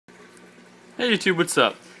Hey YouTube, what's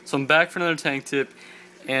up? So I'm back for another tank tip,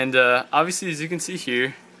 and obviously, as you can see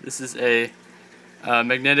here, this is a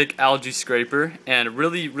magnetic algae scraper, and a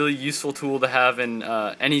really useful tool to have in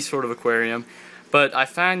any sort of aquarium. But I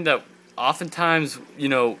find that oftentimes,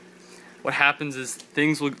 what happens is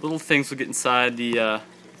little things will get inside the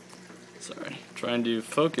sorry, trying to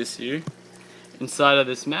focus here, inside of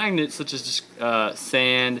this magnet, such as just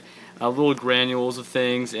sand, little granules of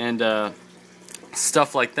things, and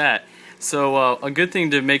stuff like that. So a good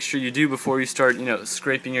thing to make sure you do before you start,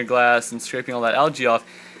 scraping your glass and scraping all that algae off,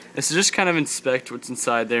 is to just kind of inspect what's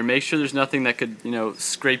inside there. Make sure there's nothing that could,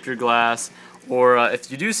 scrape your glass, or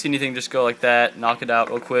if you do see anything, just go like that, knock it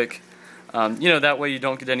out real quick. That way you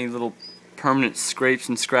don't get any little permanent scrapes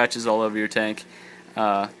and scratches all over your tank.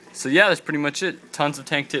 So yeah, that's pretty much it. Tons of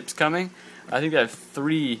tank tips coming. I think I have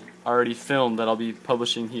 3 already filmed that I'll be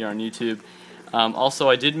publishing here on YouTube. Also,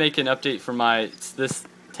 I did make an update for this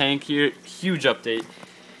tank here, huge update,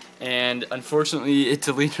 and unfortunately it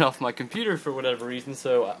deleted off my computer for whatever reason,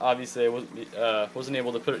 so obviously I wasn't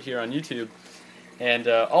able to put it here on YouTube. And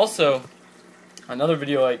also, another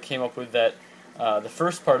video I came up with that the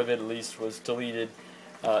first part of it at least was deleted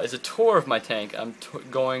is a tour of my tank. I'm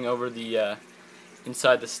going over the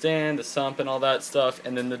inside the stand, the sump and all that stuff,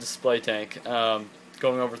 and then the display tank,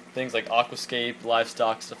 going over things like aquascape,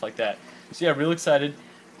 livestock, stuff like that. So yeah, real excited.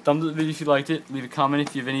 Thumbs up the video if you liked it. Leave a comment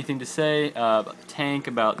if you have anything to say about the tank,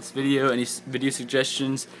 about this video. Any video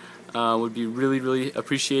suggestions would be really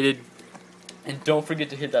appreciated. And don't forget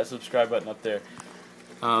to hit that subscribe button up there.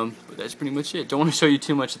 But that's pretty much it. Don't want to show you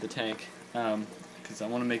too much of the tank because I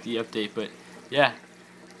want to make the update. But yeah,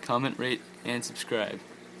 comment, rate, and subscribe.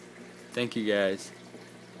 Thank you guys.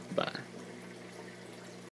 Bye.